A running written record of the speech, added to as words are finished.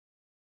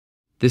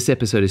This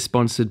episode is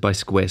sponsored by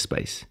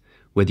Squarespace.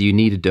 Whether you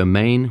need a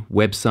domain,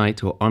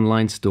 website, or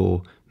online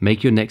store,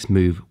 make your next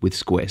move with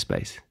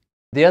Squarespace.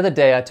 The other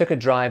day I took a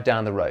drive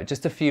down the road,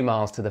 just a few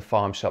miles to the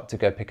farm shop to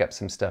go pick up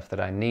some stuff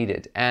that I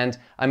needed. And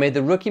I made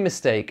the rookie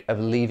mistake of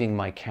leaving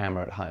my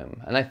camera at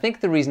home. And I think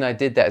the reason I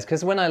did that is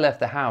because when I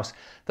left the house,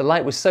 the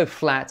light was so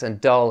flat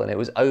and dull and it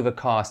was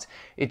overcast.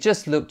 It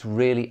just looked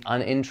really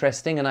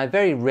uninteresting, and I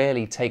very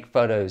rarely take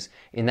photos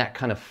in that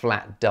kind of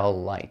flat,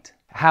 dull light.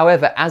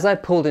 However, as I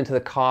pulled into the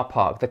car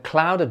park, the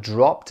cloud had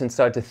dropped and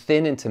started to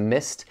thin into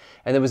mist,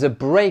 and there was a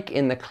break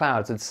in the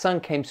clouds. The sun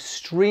came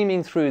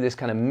streaming through this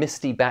kind of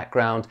misty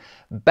background,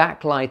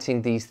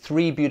 backlighting these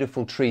three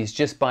beautiful trees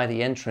just by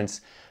the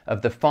entrance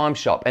of the farm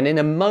shop. And in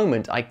a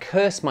moment, I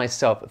cursed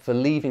myself for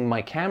leaving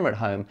my camera at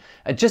home,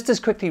 and just as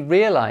quickly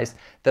realized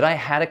that I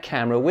had a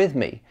camera with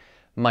me,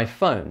 my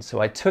phone. So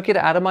I took it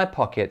out of my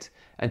pocket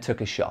and took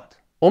a shot.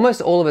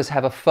 Almost all of us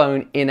have a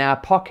phone in our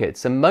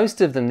pockets, and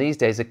most of them these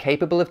days are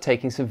capable of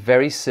taking some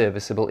very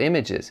serviceable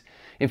images.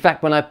 In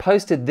fact, when I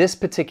posted this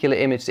particular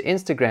image to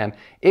Instagram,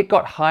 it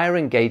got higher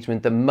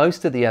engagement than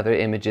most of the other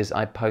images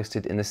I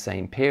posted in the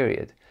same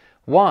period.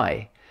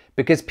 Why?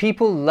 Because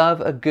people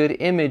love a good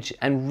image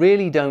and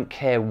really don't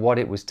care what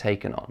it was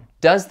taken on.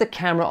 Does the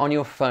camera on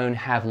your phone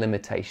have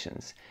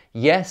limitations?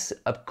 Yes,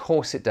 of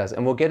course it does,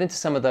 and we'll get into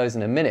some of those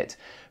in a minute.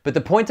 But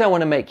the point I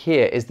want to make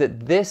here is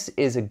that this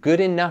is a good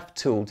enough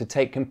tool to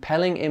take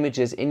compelling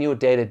images in your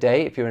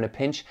day-to-day if you're in a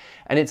pinch,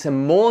 and it's a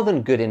more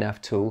than good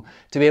enough tool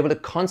to be able to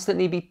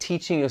constantly be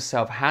teaching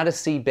yourself how to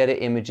see better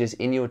images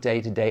in your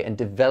day-to-day and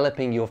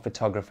developing your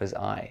photographer's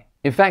eye.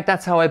 In fact,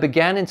 that's how I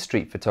began in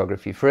street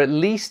photography. For at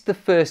least the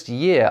first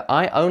year,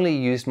 I only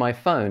used my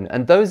phone,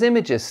 and those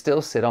images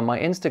still sit on my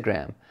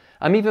Instagram.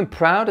 I'm even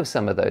proud of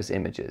some of those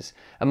images,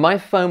 and my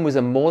phone was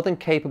a more than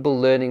capable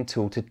learning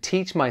tool to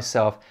teach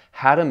myself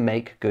how to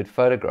make good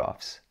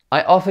photographs.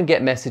 I often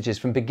get messages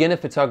from beginner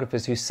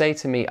photographers who say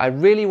to me, I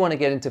really want to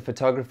get into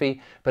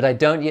photography, but I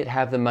don't yet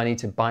have the money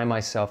to buy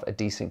myself a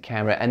decent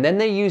camera. And then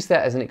they use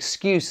that as an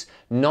excuse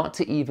not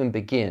to even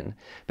begin.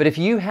 But if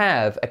you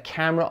have a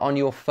camera on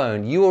your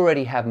phone, you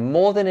already have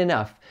more than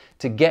enough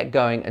to get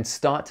going and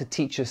start to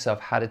teach yourself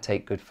how to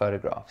take good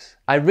photographs.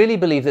 I really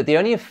believe that the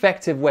only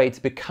effective way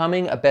to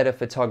becoming a better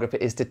photographer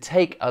is to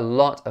take a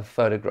lot of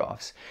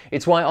photographs.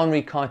 It's why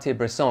Henri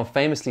Cartier-Bresson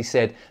famously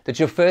said that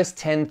your first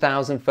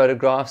 10,000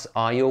 photographs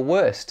are your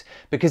worst,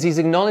 because he's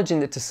acknowledging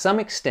that to some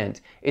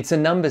extent it's a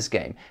numbers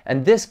game,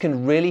 and this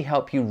can really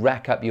help you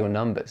rack up your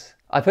numbers.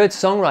 I've heard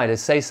songwriters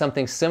say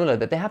something similar,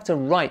 that they have to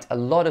write a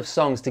lot of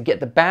songs to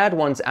get the bad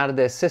ones out of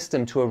their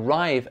system to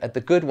arrive at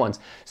the good ones.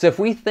 So if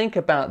we think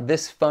about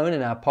this phone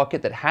in our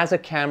pocket that has a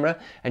camera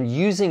and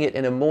using it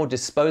in a more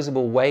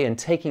disposable way and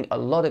taking a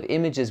lot of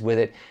images with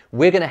it,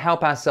 we're going to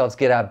help ourselves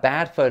get our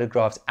bad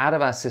photographs out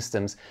of our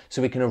systems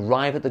so we can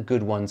arrive at the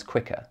good ones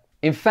quicker.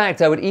 In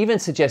fact, I would even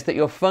suggest that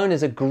your phone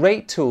is a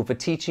great tool for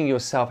teaching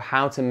yourself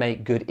how to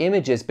make good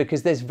images,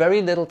 because there's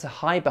very little to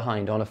hide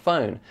behind on a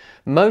phone.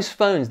 Most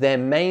phones, their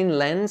main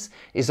lens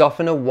is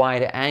often a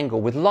wider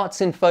angle with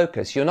lots in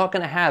focus. You're not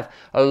going to have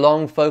a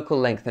long focal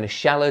length and a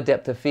shallow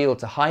depth of field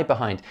to hide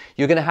behind.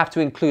 You're going to have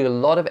to include a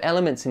lot of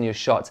elements in your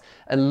shots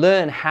and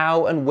learn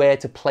how and where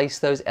to place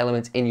those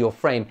elements in your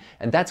frame,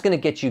 and that's going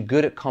to get you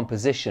good at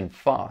composition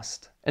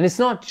fast. And it's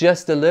not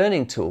just a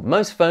learning tool.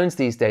 Most phones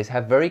these days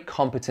have very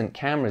competent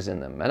cameras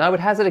in them. And I would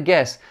hazard a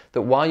guess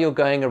that while you're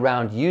going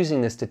around using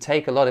this to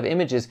take a lot of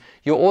images,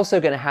 you're also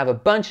going to have a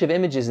bunch of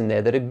images in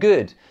there that are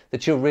good,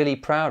 that you're really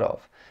proud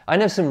of. I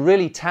know some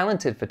really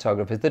talented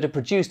photographers that have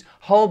produced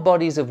whole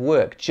bodies of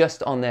work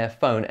just on their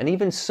phone, and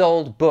even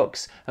sold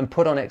books and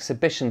put on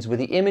exhibitions with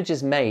the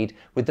images made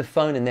with the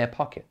phone in their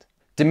pocket.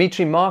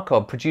 Dmitry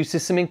Markov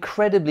produces some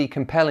incredibly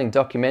compelling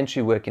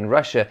documentary work in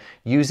Russia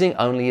using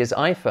only his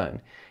iPhone.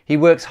 He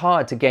works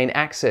hard to gain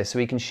access so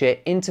he can share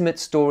intimate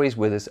stories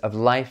with us of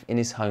life in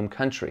his home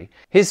country.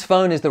 His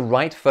phone is the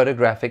right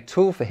photographic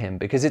tool for him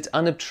because it's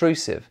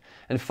unobtrusive,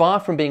 and far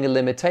from being a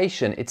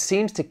limitation, it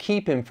seems to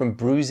keep him from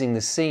bruising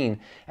the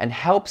scene and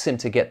helps him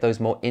to get those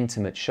more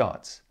intimate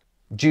shots.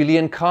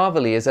 Julian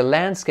Carverley is a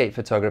landscape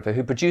photographer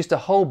who produced a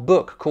whole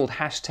book called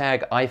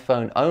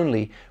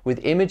 #iPhoneOnly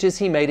with images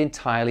he made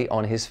entirely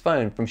on his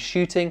phone, from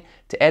shooting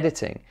to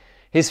editing.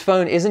 His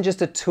phone isn't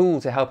just a tool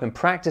to help him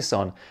practice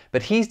on,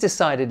 but he's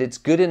decided it's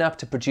good enough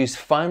to produce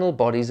final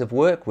bodies of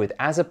work with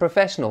as a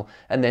professional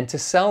and then to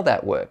sell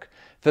that work.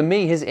 For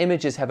me, his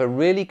images have a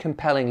really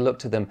compelling look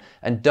to them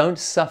and don't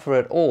suffer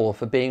at all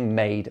for being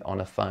made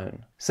on a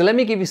phone. So let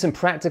me give you some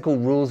practical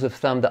rules of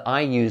thumb that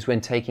I use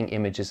when taking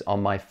images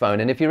on my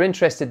phone. And if you're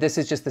interested, this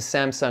is just the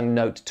Samsung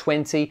Note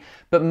 20,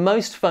 but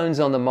most phones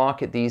on the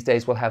market these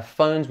days will have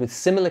phones with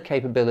similar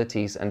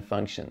capabilities and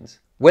functions.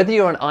 Whether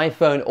you're on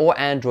iPhone or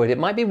Android, it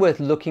might be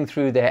worth looking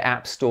through their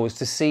app stores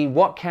to see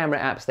what camera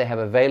apps they have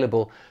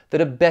available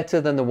that are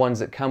better than the ones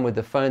that come with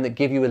the phone, that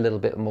give you a little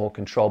bit more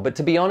control. But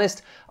to be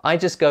honest, I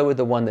just go with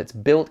the one that's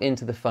built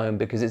into the phone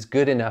because it's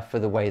good enough for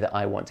the way that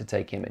I want to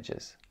take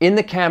images. In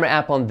the camera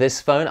app on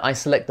this phone, I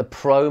select select the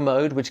Pro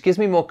mode, which gives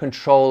me more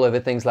control over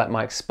things like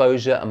my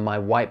exposure and my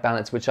white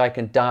balance, which I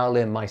can dial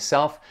in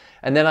myself.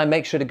 And then I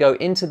make sure to go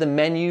into the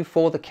menu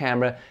for the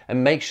camera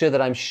and make sure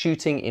that I'm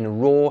shooting in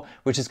RAW,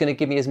 which is going to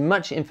give me as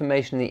much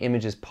information in the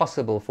image as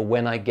possible for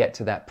when I get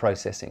to that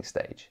processing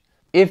stage.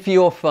 If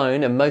your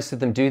phone, and most of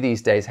them do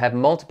these days, have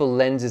multiple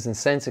lenses and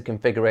sensor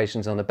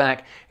configurations on the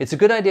back, it's a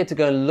good idea to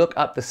go and look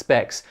up the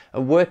specs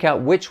and work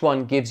out which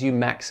one gives you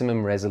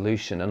maximum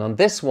resolution. And on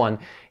this one,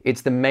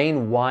 it's the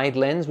main wide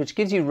lens, which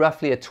gives you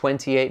roughly a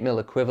 28mm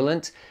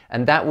equivalent,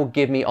 and that will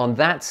give me, on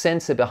that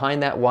sensor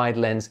behind that wide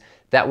lens,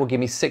 that will give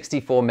me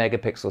 64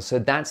 megapixels. So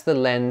that's the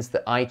lens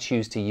that I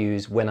choose to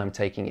use when I'm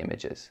taking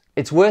images.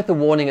 It's worth a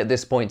warning at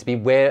this point to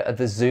beware of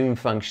the zoom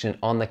function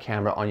on the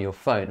camera on your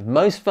phone.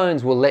 Most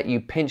phones will let you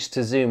pinch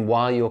to zoom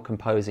while you're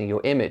composing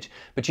your image,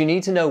 but you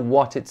need to know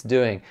what it's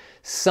doing.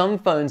 Some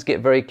phones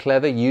get very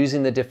clever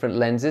using the different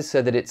lenses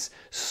so that it's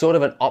sort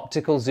of an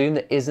optical zoom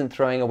that isn't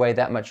throwing away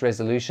that much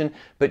resolution.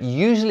 But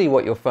usually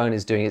what your phone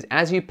is doing is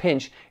as you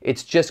pinch,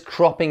 it's just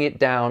cropping it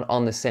down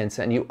on the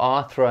sensor and you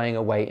are throwing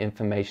away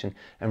information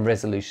and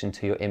resolution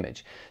to your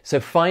image. So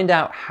find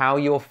out how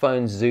your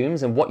phone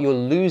zooms and what you're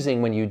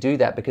losing when you do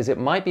that, because it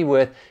might be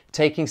worth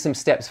taking some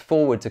steps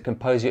forward to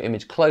compose your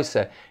image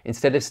closer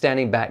instead of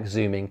standing back,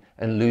 zooming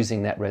and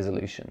losing that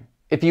resolution.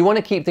 If you want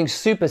to keep things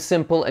super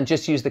simple and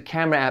just use the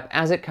camera app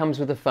as it comes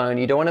with the phone,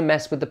 you don't want to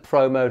mess with the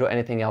Pro mode or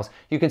anything else,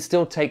 you can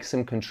still take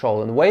some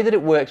control. And the way that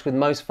it works with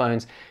most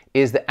phones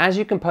is that as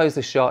you compose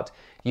the shot,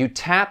 you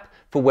tap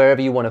for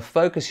wherever you want to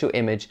focus your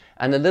image,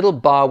 and the little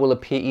bar will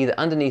appear either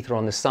underneath or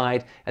on the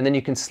side, and then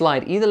you can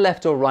slide either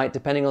left or right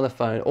depending on the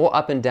phone, or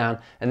up and down,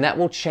 and that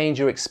will change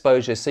your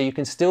exposure so you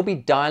can still be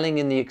dialing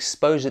in the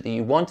exposure that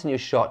you want in your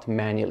shot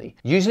manually.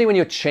 Usually when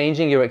you're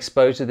changing your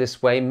exposure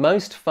this way,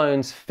 most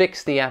phones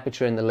fix the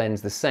aperture in the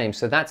lens the same,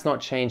 so that's not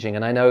changing,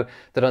 and I know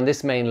that on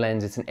this main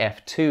lens it's an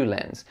f2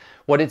 lens.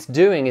 What it's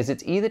doing is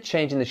it's either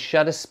changing the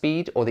shutter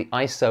speed or the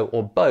ISO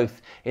or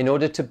both in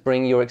order to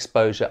bring your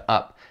exposure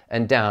up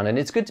and down, and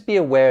it's good to be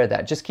aware of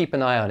that. Just keep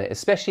an eye on it,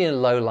 especially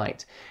in low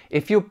light.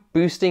 If you're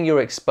boosting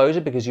your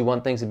exposure because you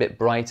want things a bit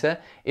brighter,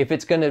 if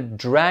it's going to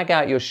drag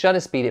out your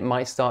shutter speed, it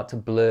might start to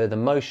blur the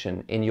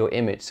motion in your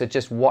image. So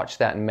just watch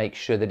that and make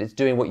sure that it's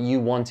doing what you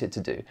want it to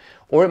do.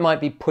 Or it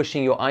might be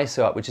pushing your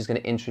ISO up, which is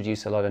going to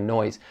introduce a lot of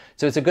noise.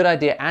 So it's a good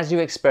idea as you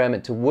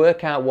experiment to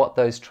work out what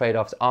those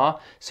trade-offs are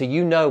so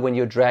you know when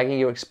you're dragging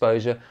your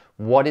exposure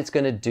what it's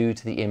going to do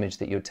to the image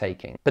that you're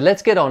taking. But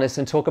let's get honest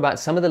and talk about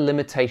some of the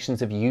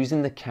limitations of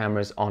using the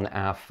cameras on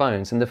our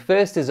phones. And the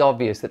first is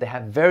obvious, that they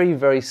have very,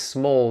 very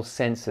small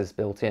sensors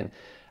built in.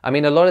 I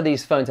mean, a lot of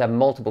these phones have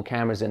multiple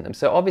cameras in them,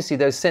 so obviously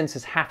those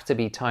sensors have to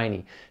be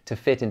tiny to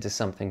fit into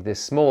something this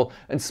small,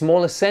 and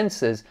smaller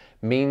sensors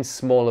means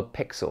smaller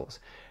pixels.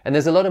 And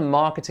there's a lot of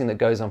marketing that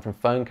goes on from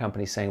phone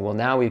companies saying, well,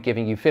 now we're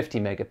giving you 50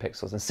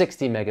 megapixels and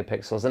 60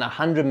 megapixels and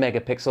 100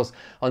 megapixels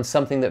on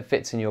something that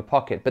fits in your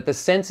pocket. But the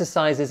sensor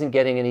size isn't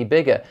getting any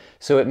bigger.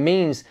 So it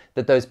means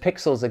that those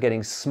pixels are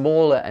getting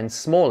smaller and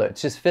smaller.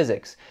 It's just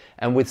physics.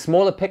 And with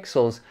smaller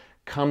pixels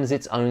comes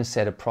its own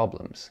set of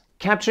problems.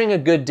 Capturing a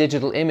good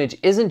digital image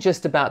isn't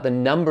just about the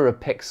number of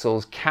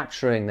pixels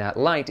capturing that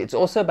light, it's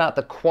also about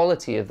the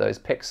quality of those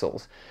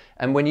pixels.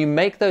 And when you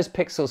make those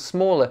pixels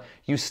smaller,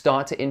 you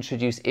start to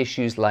introduce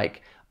issues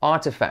like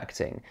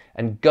artifacting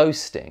and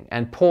ghosting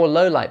and poor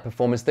low light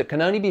performance that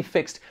can only be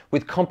fixed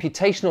with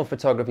computational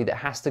photography that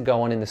has to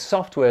go on in the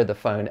software of the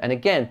phone. And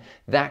again,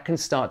 that can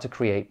start to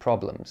create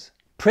problems.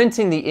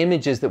 Printing the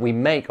images that we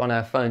make on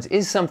our phones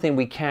is something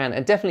we can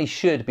and definitely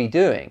should be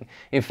doing.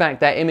 In fact,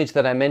 that image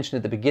that I mentioned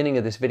at the beginning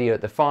of this video at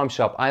the farm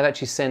shop, I've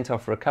actually sent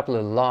off for a couple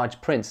of large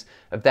prints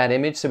of that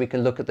image so we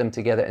can look at them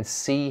together and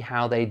see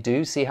how they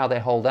do, see how they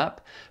hold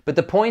up. But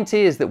the point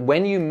is that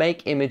when you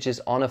make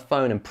images on a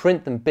phone and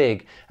print them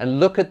big and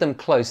look at them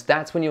close,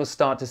 that's when you'll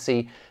start to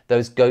see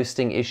those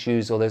ghosting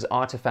issues or those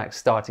artifacts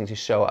starting to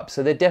show up.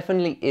 So there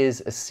definitely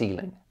is a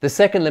ceiling. The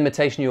second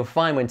limitation you'll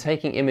find when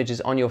taking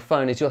images on your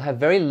phone is you'll have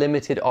very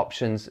limited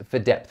options for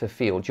depth of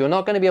field. You're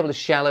not going to be able to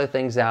shallow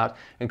things out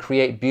and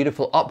create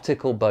beautiful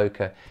optical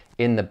bokeh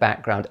in the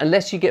background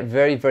unless you get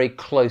very, very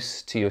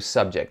close to your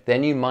subject.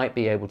 Then you might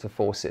be able to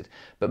force it.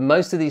 But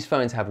most of these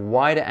phones have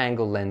wider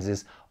angle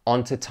lenses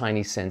onto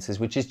tiny sensors,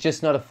 which is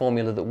just not a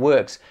formula that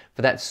works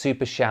for that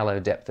super shallow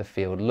depth of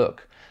field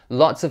look.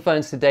 Lots of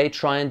phones today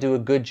try and do a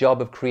good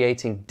job of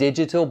creating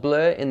digital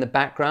blur in the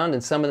background,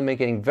 and some of them are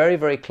getting very,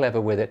 very clever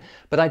with it,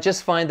 but I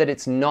just find that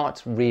it's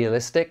not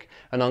realistic,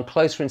 and on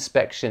closer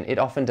inspection it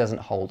often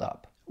doesn't hold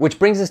up. Which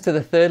brings us to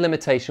the third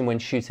limitation when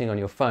shooting on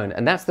your phone,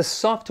 and that's the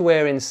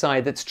software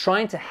inside that's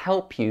trying to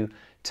help you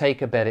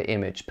take a better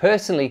image.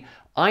 Personally,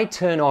 I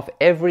turn off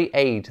every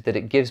aid that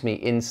it gives me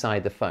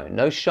inside the phone.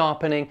 No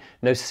sharpening,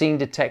 no scene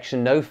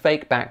detection, no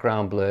fake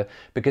background blur,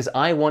 because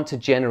I want to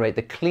generate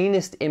the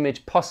cleanest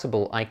image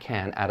possible I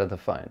can out of the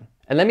phone.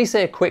 And let me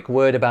say a quick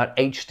word about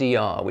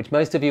HDR, which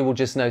most of you will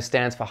just know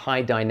stands for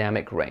high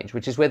dynamic range,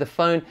 which is where the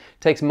phone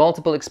takes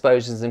multiple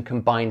exposures and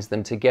combines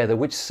them together,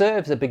 which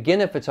serves a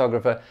beginner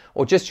photographer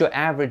or just your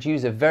average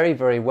user very,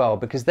 very well,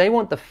 because they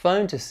want the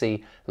phone to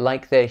see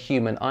like their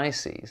human eye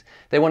sees.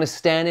 They want to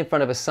stand in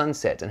front of a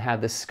sunset and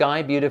have the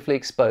sky beautifully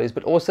exposed,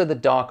 but also the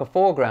darker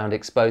foreground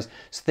exposed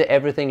so that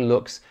everything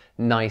looks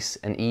nice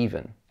and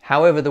even.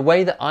 However, the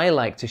way that I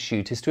like to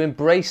shoot is to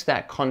embrace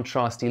that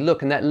contrasty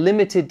look and that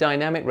limited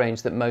dynamic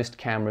range that most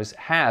cameras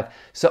have.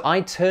 So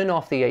I turn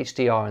off the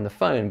HDR on the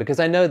phone because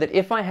I know that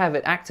if I have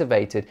it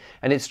activated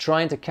and it's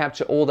trying to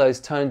capture all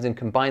those tones and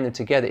combine them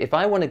together, if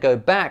I want to go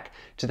back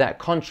to that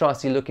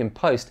contrasty look in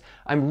post,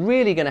 I'm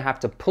really going to have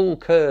to pull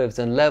curves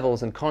and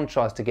levels and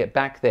contrast to get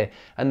back there.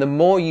 And the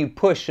more you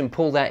push and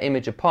pull that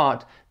image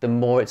apart, the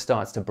more it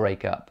starts to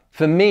break up.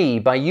 For me,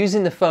 by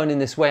using the phone in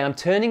this way, I'm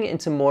turning it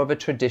into more of a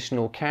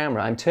traditional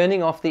camera. I'm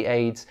turning off the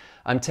aids,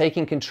 I'm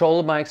taking control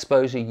of my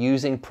exposure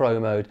using Pro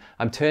Mode,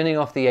 I'm turning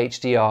off the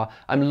HDR,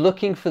 I'm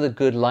looking for the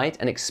good light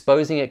and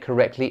exposing it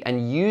correctly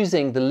and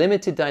using the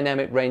limited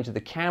dynamic range of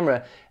the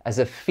camera as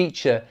a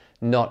feature,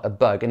 not a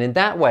bug. And in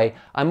that way,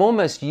 I'm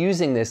almost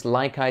using this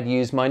like I'd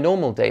use my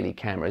normal daily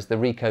cameras, the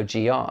Ricoh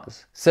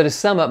GRs. So to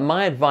sum up,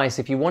 my advice,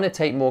 if you want to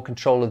take more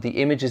control of the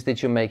images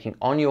that you're making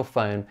on your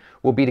phone,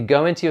 will be to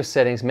go into your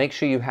settings, make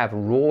sure you have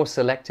RAW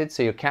selected,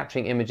 so you're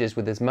capturing images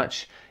with as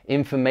much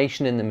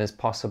information in them as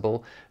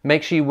possible.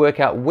 Make sure you work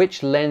out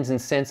which lens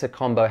and sensor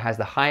combo has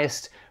the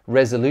highest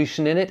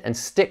resolution in it and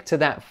stick to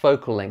that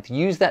focal length.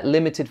 Use that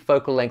limited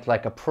focal length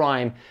like a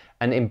prime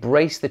and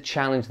embrace the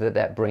challenge that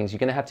that brings. You're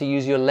going to have to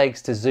use your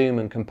legs to zoom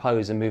and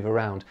compose and move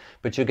around,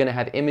 but you're going to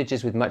have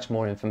images with much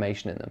more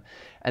information in them.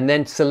 And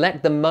then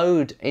select the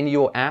mode in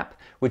your app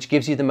which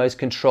gives you the most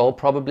control,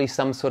 probably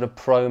some sort of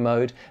Pro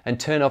Mode, and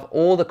turn off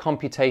all the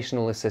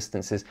computational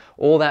assistances,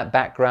 all that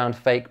background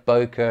fake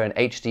bokeh and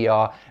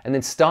HDR, and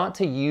then start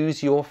to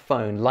use your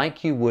phone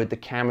like you would the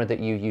camera that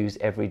you use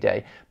every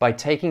day by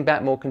taking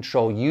back more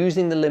control,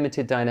 using the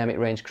limited dynamic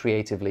range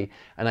creatively,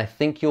 and I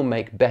think you'll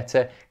make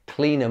better,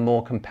 cleaner,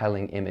 more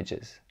compelling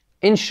images.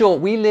 In short,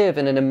 we live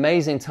in an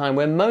amazing time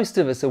where most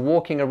of us are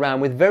walking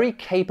around with very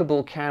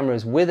capable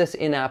cameras with us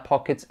in our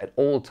pockets at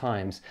all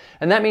times.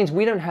 And that means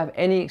we don't have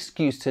any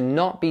excuse to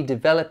not be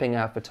developing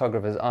our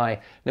photographer's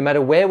eye, no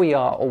matter where we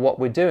are or what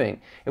we're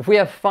doing. If we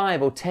have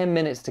 5 or 10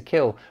 minutes to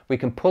kill, we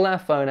can pull our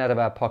phone out of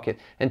our pocket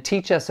and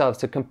teach ourselves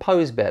to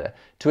compose better,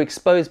 to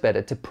expose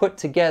better, to put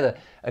together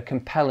a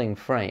compelling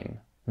frame.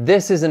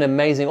 This is an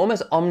amazing,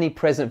 almost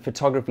omnipresent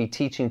photography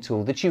teaching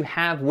tool that you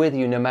have with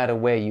you no matter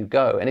where you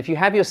go. And if you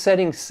have your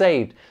settings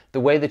saved the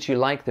way that you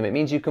like them, it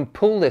means you can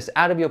pull this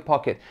out of your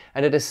pocket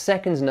and at a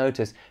second's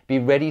notice be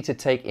ready to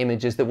take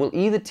images that will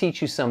either teach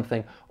you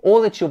something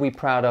or that you'll be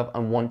proud of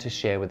and want to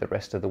share with the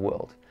rest of the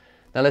world.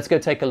 Now let's go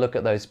take a look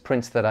at those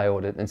prints that I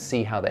ordered and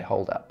see how they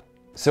hold up.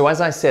 So as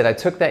I said, I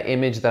took that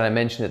image that I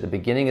mentioned at the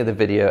beginning of the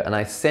video and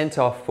I sent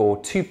off for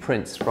 2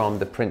 prints from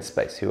the Print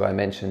Space, who I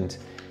mentioned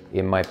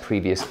in my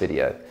previous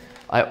video.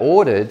 I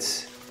ordered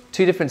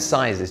 2 different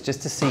sizes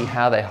just to see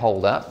how they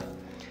hold up.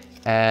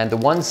 And the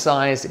one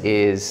size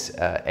is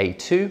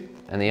A2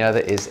 and the other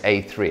is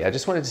A3. I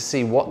just wanted to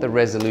see what the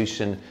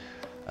resolution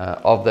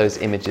of those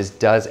images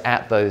does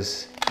at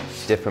those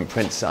different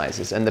print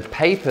sizes. And the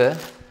paper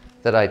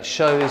that I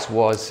chose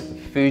was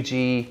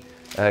Fuji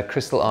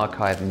Crystal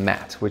Archive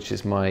Matte, which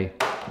is my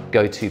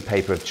go-to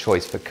paper of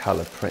choice for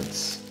color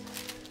prints.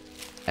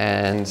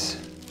 And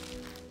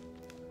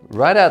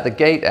right out the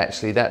gate,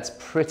 actually, that's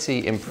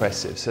pretty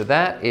impressive. So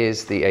that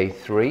is the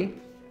A3,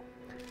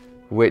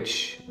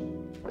 which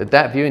at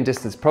that viewing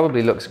distance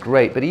probably looks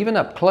great, but even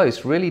up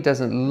close really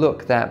doesn't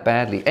look that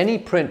badly. Any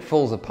print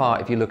falls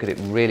apart if you look at it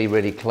really,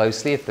 really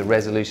closely, if the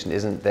resolution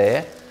isn't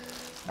there.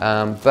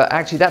 But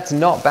actually that's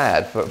not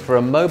bad for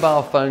a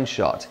mobile phone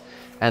shot.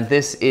 And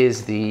this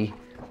is the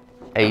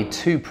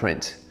A2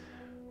 print,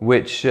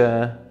 which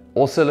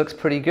also looks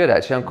pretty good,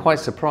 actually. I'm quite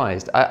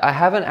surprised. I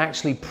haven't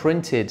actually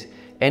printed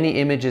any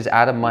images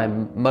out of my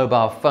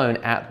mobile phone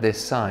at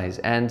this size.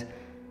 And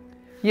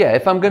yeah,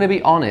 if I'm going to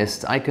be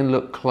honest, I can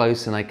look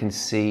close and I can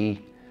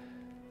see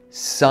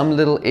some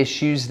little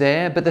issues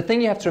there. But the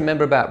thing you have to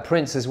remember about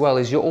prints as well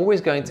is you're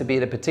always going to be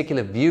at a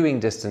particular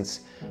viewing distance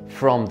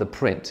from the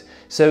print.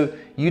 So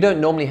you don't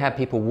normally have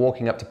people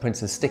walking up to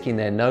prints and sticking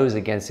their nose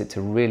against it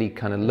to really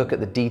kind of look at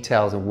the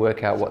details and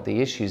work out what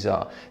the issues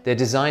are. They're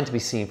designed to be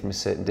seen from a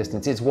certain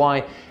distance. It's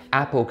why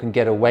Apple can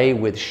get away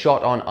with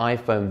shot on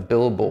iPhone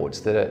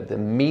billboards that are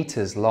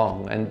meters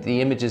long and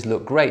the images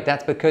look great.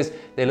 That's because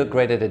they look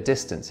great at a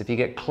distance. If you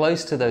get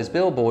close to those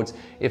billboards,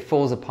 it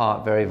falls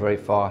apart very, very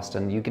fast,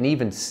 and you can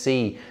even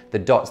see the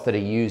dots that are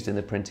used in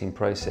the printing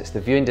process.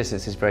 The viewing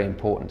distance is very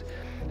important.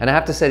 And I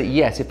have to say that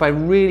yes, if I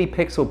really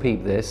pixel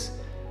peep this,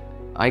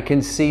 I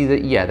can see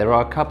that, yeah, there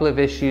are a couple of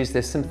issues.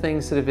 There's some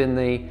things sort of in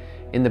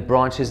the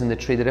branches in the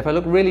tree that if I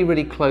look really,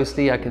 really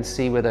closely, I can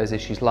see where those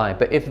issues lie.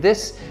 But if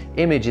this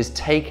image is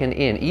taken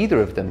in,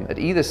 either of them at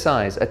either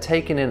size are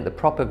taken in at the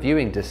proper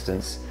viewing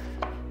distance,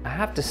 I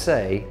have to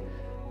say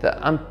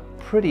that I'm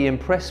pretty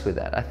impressed with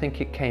that. I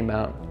think it came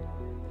out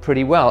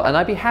pretty well. And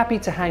I'd be happy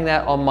to hang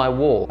that on my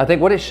wall. I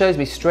think what it shows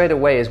me straight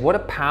away is what a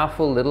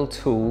powerful little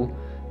tool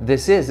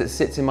this is that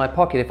sits in my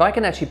pocket. If I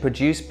can actually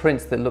produce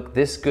prints that look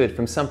this good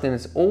from something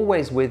that's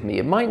always with me,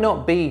 it might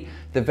not be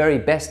the very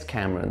best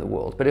camera in the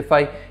world, but if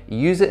I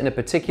use it in a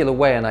particular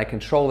way and I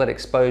control that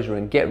exposure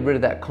and get rid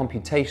of that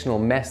computational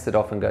mess that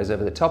often goes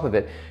over the top of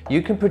it,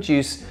 you can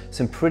produce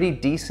some pretty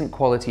decent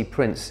quality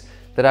prints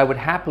that I would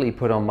happily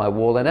put on my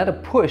wall and at a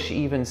push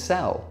even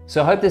sell.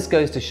 So I hope this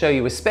goes to show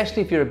you,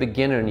 especially if you're a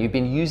beginner and you've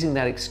been using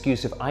that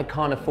excuse of I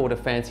can't afford a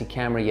fancy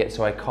camera yet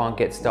so I can't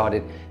get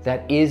started,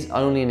 that is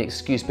only an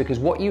excuse, because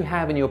what you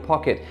have in your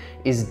pocket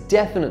is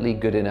definitely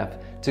good enough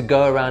to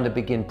go around and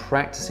begin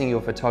practicing your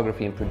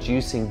photography and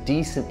producing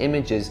decent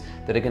images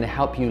that are going to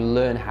help you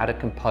learn how to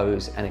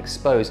compose and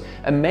expose.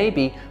 And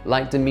maybe,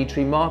 like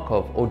Dmitry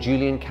Markov or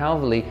Julian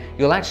Calverley,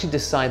 you'll actually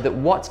decide that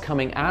what's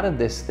coming out of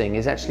this thing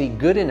is actually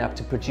good enough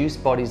to produce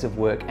bodies of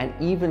work and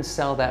even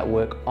sell that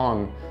work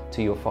on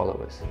to your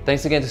followers.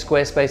 Thanks again to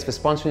Squarespace for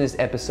sponsoring this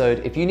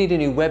episode. If you need a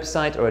new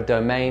website or a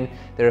domain,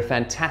 they're a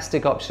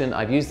fantastic option.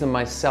 I've used them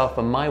myself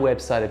on my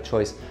website of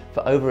choice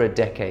for over a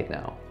decade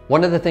now.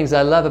 One of the things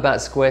I love about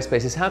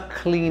Squarespace is how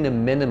clean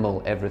and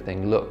minimal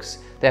everything looks.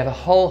 They have a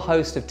whole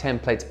host of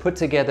templates put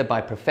together by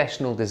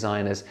professional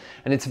designers,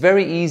 and it's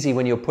very easy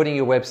when you're putting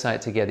your website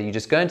together. You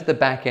just go into the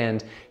back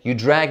end, you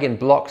drag in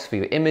blocks for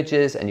your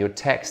images and your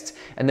text,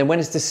 and then when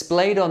it's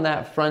displayed on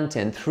that front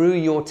end through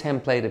your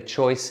template of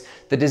choice,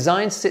 the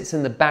design sits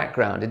in the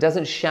background. It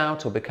doesn't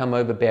shout or become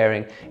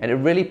overbearing, and it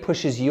really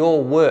pushes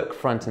your work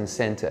front and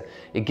center.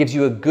 It gives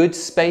you a good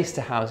space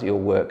to house your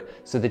work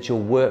so that your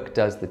work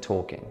does the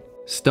talking.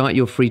 Start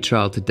your free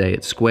trial today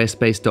at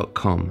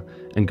squarespace.com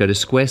and go to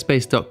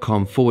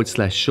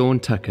squarespace.com/Sean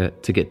Tucker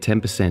to get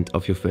 10%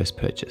 off your first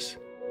purchase.